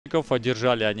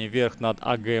Одержали они верх над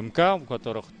АГМК, у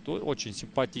которых очень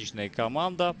симпатичная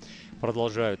команда.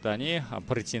 Продолжают они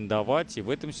претендовать и в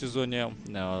этом сезоне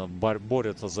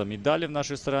борются за медали в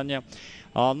нашей стране.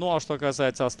 Ну а что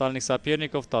касается остальных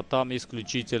соперников, то там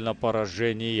исключительно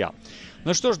поражения.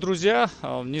 Ну что ж, друзья,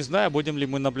 не знаю, будем ли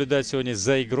мы наблюдать сегодня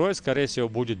за игрой. Скорее всего,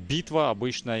 будет битва.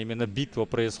 Обычно именно битва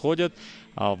происходит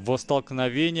в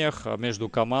столкновениях между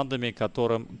командами,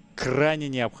 которым крайне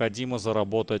необходимо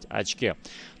заработать очки.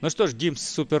 Ну что ж, гимн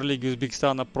Суперлиги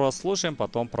Узбекистана прослушаем,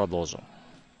 потом продолжим.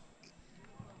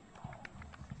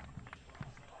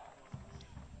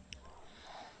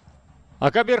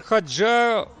 Акабер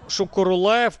Хаджа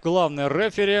Шукурулаев, главный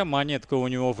рефери. Монетка у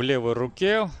него в левой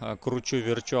руке.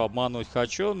 Кручу-верчу, обмануть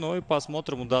хочу. Ну и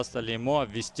посмотрим, удастся ли ему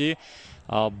обвести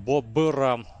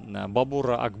Бабура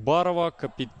Акбарова,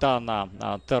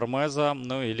 капитана Термеза,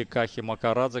 ну или Кахи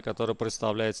Макарадзе, который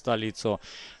представляет столицу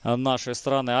нашей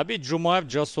страны. Абид Джумаев,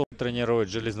 Джасур тренирует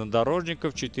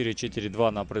железнодорожников.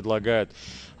 4-4-2 нам предлагают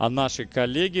наши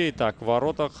коллеги. Итак, в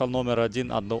воротах номер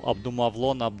 1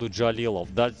 Абдумавлон Абдуджалилов.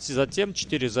 Затем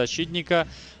 4 защитника.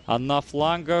 На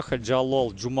флангах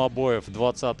Джалол Джумабоев,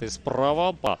 20-й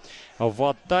справа. В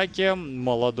атаке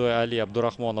молодой Али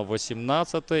Абдурахмонов,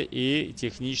 18-й. И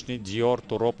техничный Диор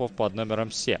Туропов под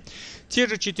номером 7. Те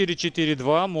же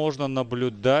 4-4-2 можно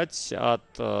наблюдать от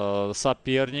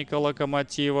соперника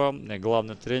Локомотива.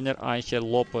 Главный тренер Анхель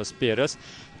Лопес Перес.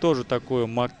 Тоже такую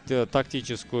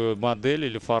тактическую модель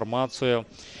или формацию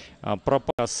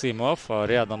Пропасымов.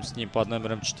 Рядом с ним под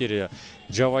номером 4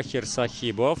 Джавахир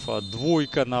Сахибов.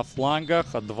 Двойка на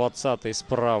флангах. 20-й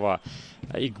справа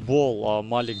Игбол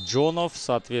Малик Джонов.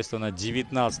 Соответственно,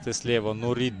 19-й слева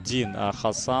Нуриддин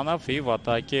Хасанов. И в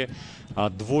атаке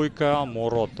двойка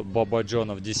Мурод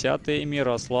Бабаджонов. 10-й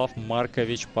Мирослав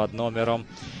Маркович под номером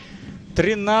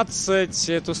 13.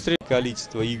 Эту встречу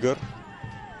количество игр.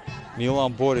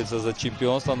 Милан борется за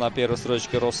чемпионство на первой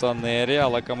строчке Росанери, а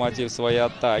Локомотив в своей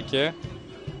атаке.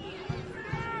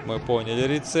 Мы поняли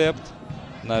рецепт.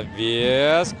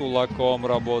 Навес, кулаком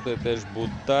работает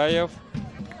Эшбутаев.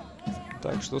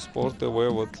 Так что Спорт ТВ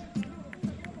вот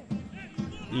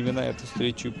именно эту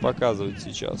встречу показывает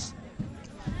сейчас.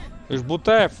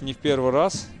 Эшбутаев не в первый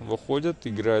раз выходит,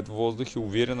 играет в воздухе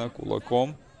уверенно,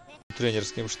 кулаком.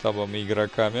 Тренерским штабом и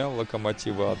игроками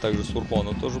Локомотива, а также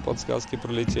Сурхону тоже подсказки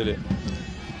пролетели.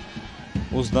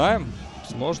 Узнаем,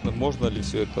 можно ли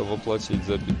все это воплотить.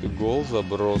 Забитый гол,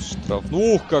 заброс, штраф.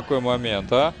 Ух, какой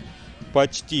момент, а!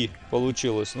 Почти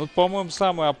получилось. Ну, по-моему,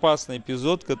 самый опасный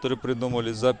эпизод, который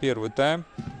придумали за первый тайм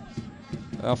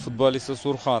футболиста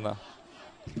Сурхана.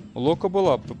 У Лока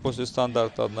была после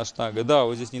стандарта одна штанга. Да,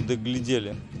 вот здесь не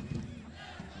доглядели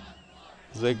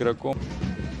за игроком.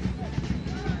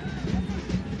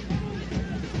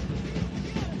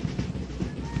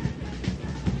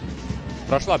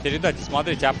 Прошла передача,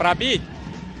 смотрите, а пробить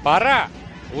пора,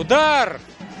 удар.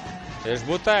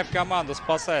 Эшбутаев команду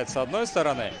спасает с одной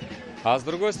стороны, а с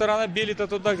другой стороны били-то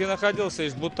туда, где находился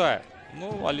Эшбутаев.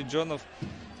 Ну, Алиджонов,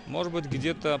 может быть,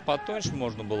 где-то потоньше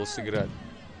можно было сыграть.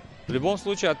 В любом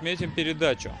случае, отметим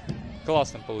передачу.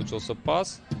 Классным получился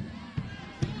пас.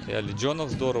 И Алиджонов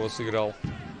здорово сыграл.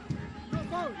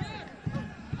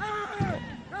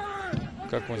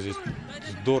 Как он здесь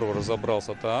здорово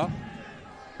разобрался-то, а?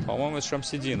 По-моему, это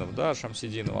Шамсидинов. Да,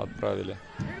 Шамсидинова отправили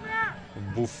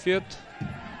в буфет.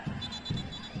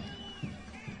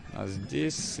 А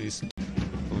здесь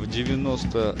в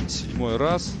 97-й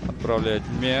раз отправляет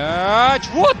мяч.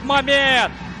 Вот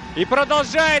момент! И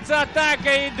продолжается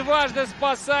атака. И дважды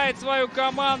спасает свою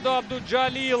команду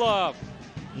Абдуджалилов.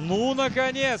 Ну,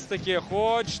 наконец-таки,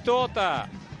 хоть что-то.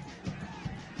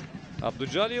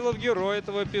 Абдуджалилов герой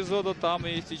этого эпизода. Там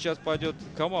и сейчас пойдет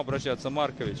к кому обращаться?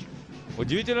 Маркович.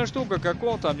 Удивительная штука, как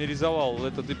он там не реализовал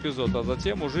этот эпизод, а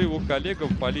затем уже его коллега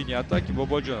по линии атаки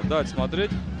Бабаджонов. Давайте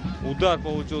смотреть. Удар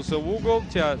получился в угол,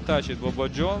 тащит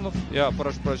Бабаджонов. Я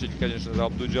прошу прощения, конечно же,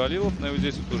 Абдуджалилов, но вот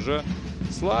здесь вот уже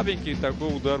слабенький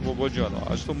такой удар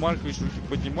Бабаджонова. А что Маркович руки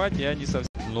поднимать, я не совсем...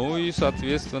 Ну и,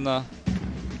 соответственно,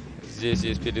 здесь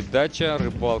есть передача,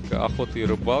 рыбалка, охота и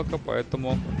рыбалка,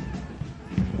 поэтому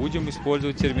будем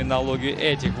использовать терминологию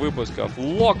этих выпусков.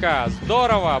 Лока,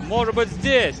 здорово, может быть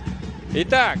здесь.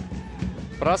 Итак,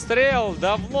 прострел,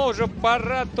 давно уже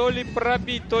пора то ли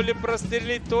пробить, то ли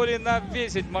прострелить, то ли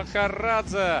навесить.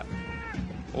 Махарадзе.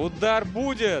 Удар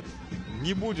будет,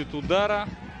 не будет удара.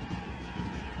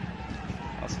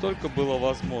 А столько было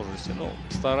возможностей. Ну,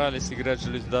 старались играть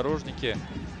железнодорожники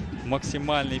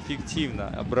максимально эффективно.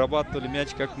 Обрабатывали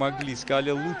мяч как могли.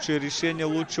 Искали лучшее решение,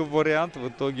 лучший вариант. В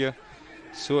итоге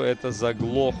все это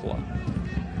заглохло.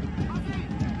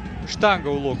 Штанга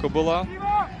у Лока была.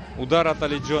 Удар от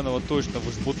Алиджонова точно в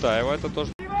Ишбутаева. Это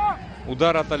тоже...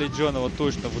 Удар от Алиджонова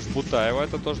точно в Ишбутаева.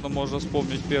 Это тоже можно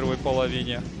вспомнить в первой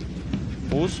половине.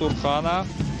 У Сурхана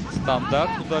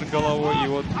стандарт, удар головой. И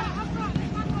вот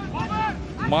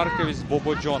Маркович с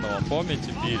Бободжоновым,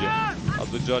 помните, били?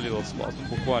 Абдуджалилов спас.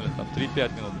 Ну, буквально там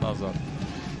 3-5 минут назад.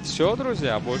 Все,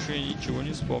 друзья, больше ничего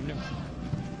не вспомним.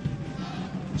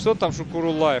 Что там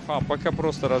Шукурулаев? Пока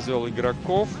просто развел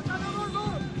игроков.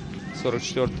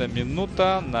 44-я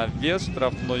минута. Навес,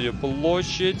 штрафную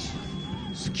площадь.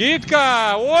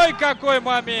 Скидка! Ой, какой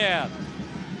момент!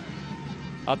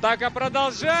 Атака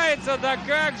продолжается. Да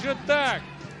как же так?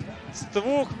 С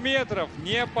 2 метров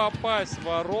не попасть в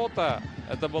ворота.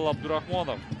 Это был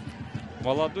Абдурахмонов.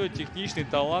 Молодой, техничный,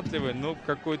 талантливый, но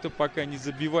какой-то пока не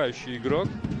забивающий игрок.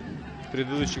 В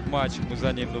предыдущих матчах мы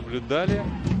за ним наблюдали.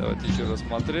 Давайте еще раз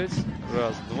смотреть.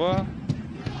 Раз, два.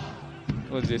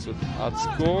 Вот здесь вот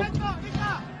отскок.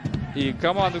 И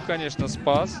команду, конечно,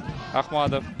 спас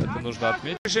Ахмадов. Это нужно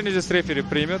отметить. Решение здесь рефери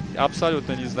примет.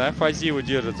 Абсолютно не знаю. Фазиева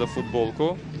держит за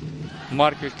футболку.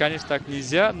 Маркович, конечно, так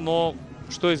нельзя. Но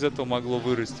что из этого могло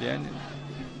вырасти?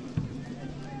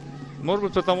 Может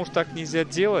быть, потому что так нельзя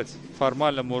делать.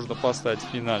 Формально можно поставить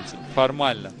пенальти.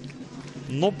 Формально.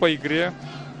 Но по игре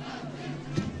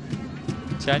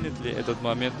тянет ли этот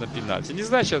момент на пенальти. Не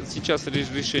знаю, сейчас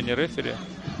решение рефери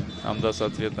нам даст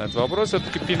ответ на этот вопрос.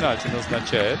 Все-таки пенальти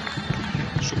назначает.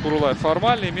 Шукурулаев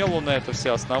формально имел он на это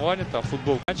все основания. Там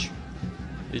футбол матч.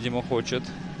 Видимо, хочет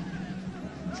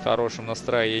с хорошим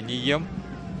настроением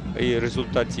и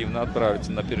результативно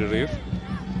отправиться на перерыв.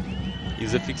 И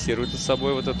зафиксирует за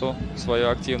собой вот эту свою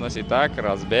активность. Итак,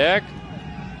 разбег.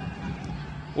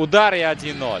 Удар и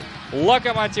 1-0.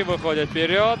 Локомотив выходит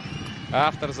вперед.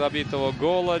 Автор забитого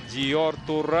гола Диор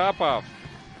Турапов.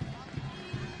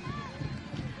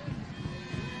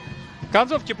 В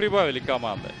концовке прибавили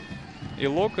команды. И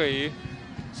Лока, и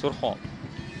Сурхон.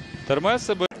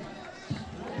 Термеса бы.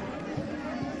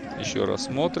 Еще раз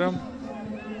смотрим.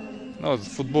 Ну, вот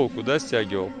футболку, да,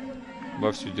 стягивал.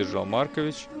 Вовсю держал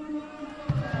Маркович.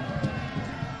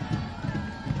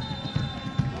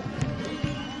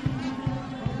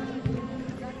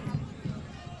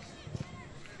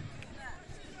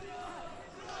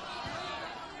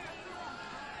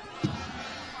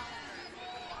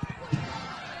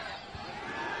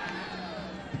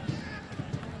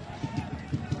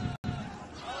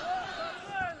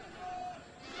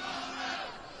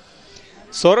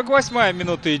 Сорок 48-я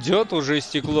минута идет, уже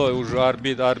истекло, уже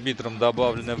арбитром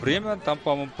добавленное время. Там,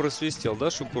 по-моему, просвистел,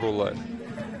 да, Шукурулаев?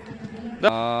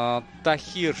 Да.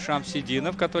 Тахир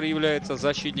Шамсидинов, который является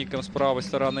защитником с правой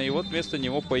стороны. И вот вместо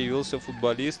него появился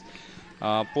футболист,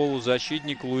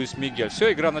 полузащитник Луис Мигель.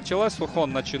 Все, игра началась.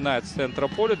 Сурхон начинает с центра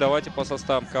поля. Давайте по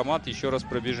составам команд еще раз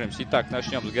пробежимся. Итак,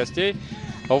 начнем с гостей.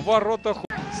 В воротах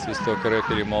свисток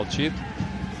рефери молчит.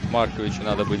 Марковичу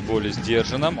надо быть более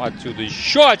сдержанным. Отсюда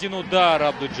еще один удар.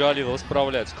 Абдуджалилов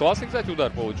справляется. Классный, кстати,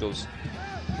 удар получился.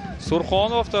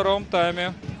 Сурхон во втором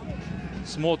тайме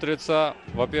смотрится,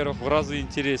 во-первых, в разы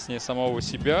интереснее самого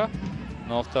себя.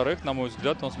 Но, во-вторых, на мой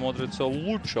взгляд, он смотрится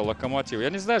лучше Локомотива.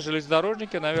 Я не знаю,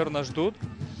 железнодорожники, наверное, ждут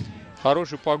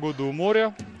хорошей погоды у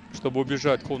моря, чтобы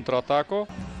убежать в контратаку.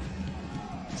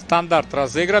 Стандарт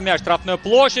разыгран. Мяч в штрафной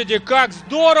площади. Как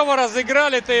здорово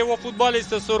разыграли-то его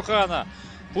футболисты Сурхана.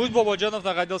 Пусть Бободжанов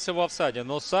находился в офсайде,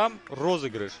 но сам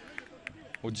розыгрыш.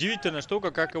 Удивительная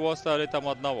штука, как его оставили там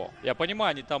одного. Я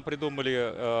понимаю, они там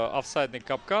придумали офсайдный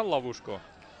капкан, ловушку.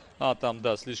 Там,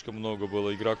 да, слишком много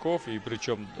было игроков. И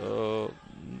причем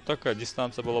такая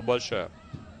дистанция была большая.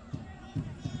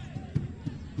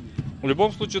 В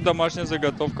любом случае, домашняя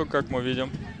заготовка, как мы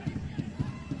видим.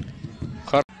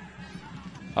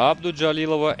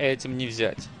 Абдуджалилова этим не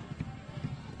взять.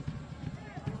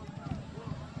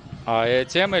 А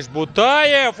этим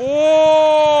Ишбутаев.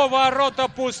 О, ворота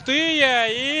пустые.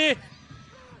 И...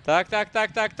 Так.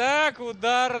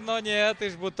 Удар, но нет.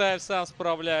 Ишбутаев сам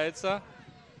справляется.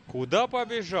 Куда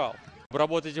побежал?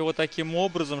 Работать его таким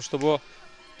образом, чтобы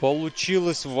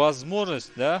получилась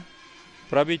возможность, да,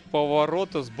 пробить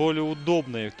поворота с более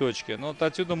удобной точки. Ну, вот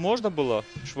отсюда можно было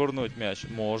швырнуть мяч?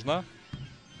 Можно.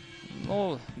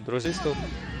 Ну, друзья, что...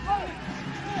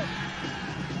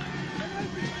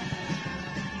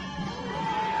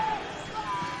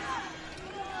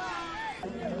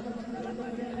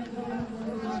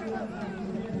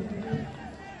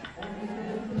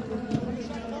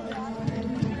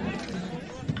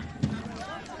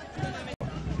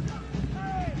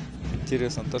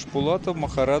 Интересно, Ташпулатов,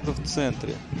 Махарадов в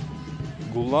центре.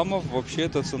 Гуламов вообще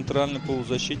это центральный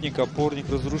полузащитник, опорник,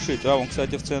 разрушитель. Он,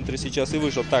 кстати, в центре сейчас и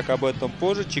вышел. Так, об этом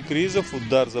позже. Чекризов,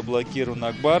 удар заблокирован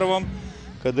Акбаровым.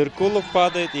 Кадыркулов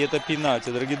падает, и это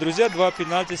пенальти. Дорогие друзья, 2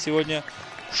 пенальти сегодня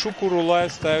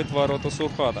Шукурулаев ставит в ворота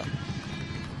Сурхана.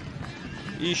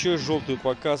 И еще желтую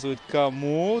показывает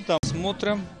кому. Там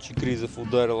смотрим. Чикризов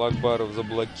ударил, Акбаров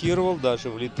заблокировал.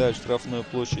 Даже влетает в штрафную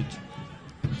площадь.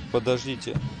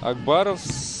 Подождите. Акбаров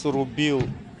срубил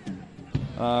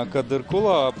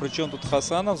Кадыркула. А причем тут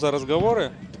Хасанов за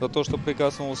разговоры? За то, что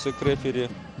прикоснулся к рефери.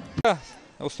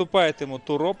 Уступает ему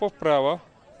Туропов. Право.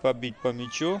 Побить по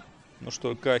мячу. Ну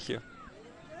что, Кахи.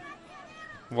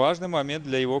 Важный момент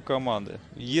для его команды.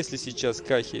 Если сейчас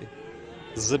Кахи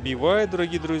забивает,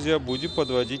 дорогие друзья, будем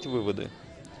подводить выводы.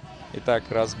 Итак,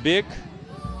 разбег.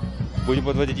 Будем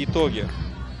подводить итоги.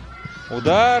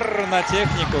 Удар на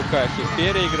технику Кахи.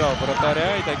 Переиграл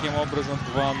вратаря. И таким образом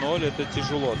 2-0. Это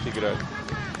тяжело отыграть.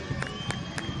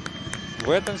 В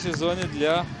этом сезоне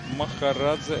для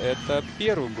Махарадзе это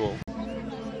первый гол.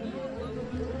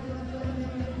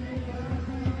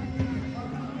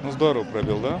 Ну, здорово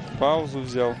пробил, да? Паузу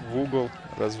взял, в угол,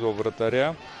 развел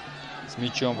вратаря. С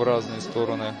мячом в разные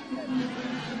стороны.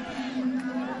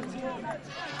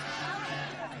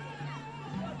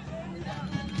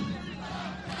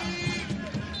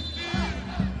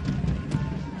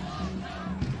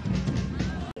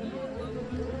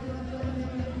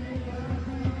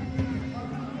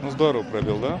 Ну, здорово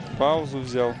пробил, да? Паузу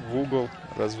взял, в угол,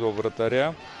 развел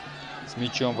вратаря. С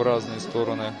мячом в разные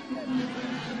стороны.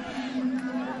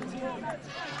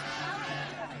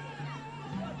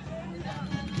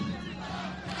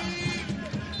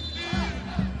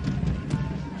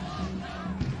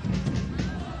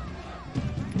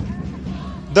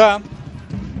 Да,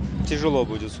 тяжело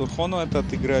будет Сурхону это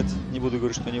отыграть. Не буду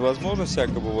говорить, что невозможно.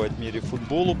 Всякое бывает в мире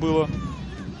футболу было.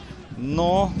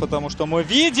 Но, потому что мы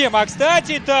видим. А,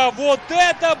 кстати-то, вот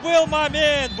это был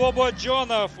момент,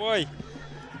 Бободжонов. Ой,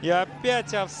 и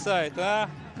опять офсайд, а?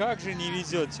 Как же не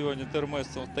везет сегодня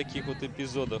Терместу в таких вот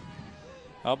эпизодах.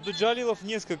 Абдуджалилов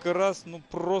несколько раз, ну,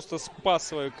 просто спас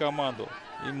свою команду.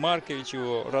 И Маркович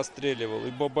его расстреливал,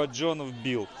 и Бободжонов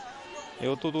бил. И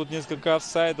вот тут вот несколько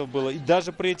офсайдов было. И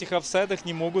даже при этих офсайдах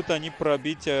не могут они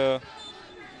пробить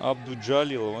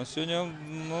Абдуджалилова. Он сегодня,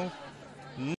 ну,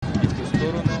 не в ту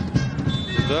сторону.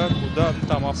 Куда? Ну,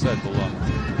 там офсайд был.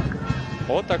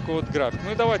 Вот такой вот график.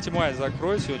 Ну и давайте май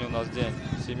закрою. Сегодня у нас день,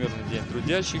 Всемирный день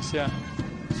трудящихся.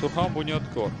 Сурхан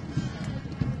Буньоткор.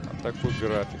 Вот такой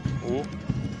график у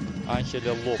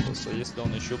Анхеля Лопеса, если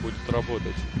он еще будет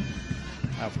работать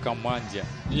в команде.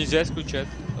 Нельзя исключать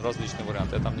различные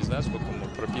варианты. Я там не знаю, сколько мы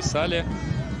прописали,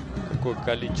 какое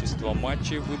количество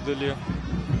матчей выдали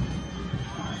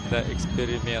для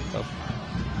экспериментов.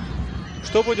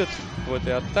 Что будет в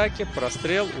этой атаке?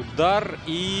 Прострел, удар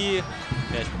и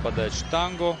мяч попадает в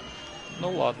штангу.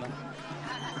 Ну ладно.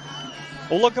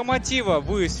 У Локомотива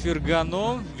выезд в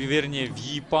Фергану, вернее в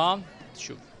Япан.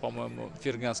 Еще, по-моему,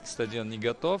 Ферганский стадион не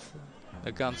готов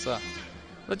до конца.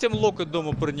 Затем Локо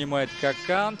дома принимает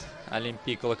Кокант.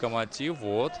 Олимпик, Локомотив.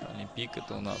 Вот, Олимпик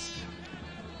это у нас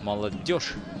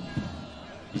молодежь.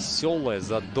 Веселая,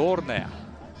 задорная.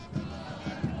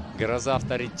 Гроза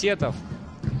авторитетов.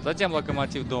 Затем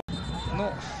Локомотив дома.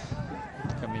 Ну,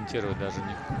 комментировать даже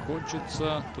не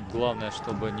хочется. Тут главное,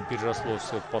 чтобы не переросло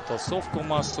все в потасовку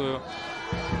массовую.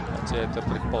 Хотя это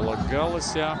предполагалось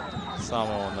с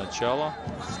самого начала.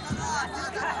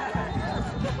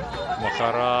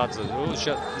 Махарадзе. Ну,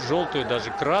 сейчас желтую,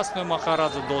 даже красную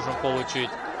Махарадзе должен получить.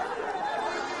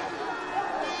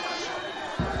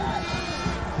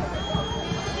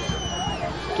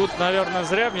 Тут, наверное,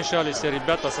 зря вмешались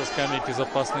ребята со скамейки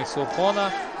запасных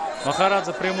Сурхона.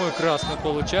 Махарадзе прямую красную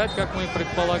получает, как мы и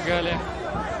предполагали.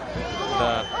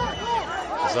 Да.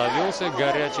 Завелся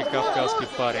горячий кавказский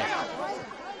парень.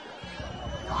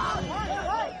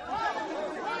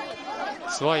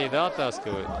 Свои, да,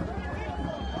 оттаскивают?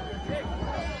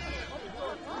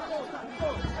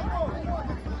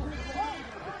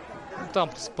 Там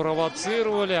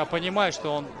спровоцировали, а понимая,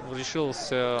 что он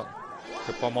решился,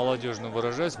 как по-молодежному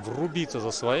выражаясь, врубиться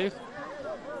за своих.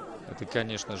 Это,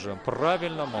 конечно же,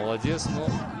 правильно, молодец.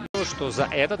 Но что за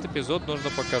этот эпизод нужно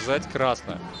показать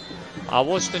красную. А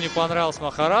вот что не понравилось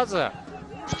Махарадзе,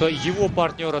 что его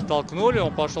партнера толкнули,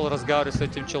 он пошел разговаривать с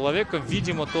этим человеком.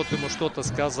 Видимо, тот ему что-то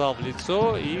сказал в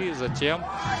лицо, и затем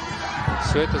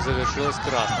все это завершилось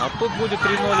красно. А тут будет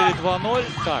 3-0 или 2-0.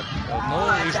 Так,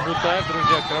 ну, Ишбутаев,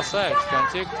 друзья, красавец.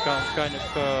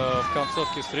 В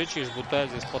концовке встречи Ишбутаев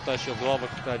здесь потащил 2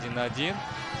 выхода 1-1.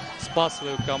 Спас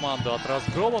свою команду от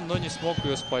разгрома, но не смог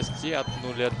ее спасти от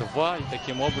 0-2. И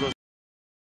таким образом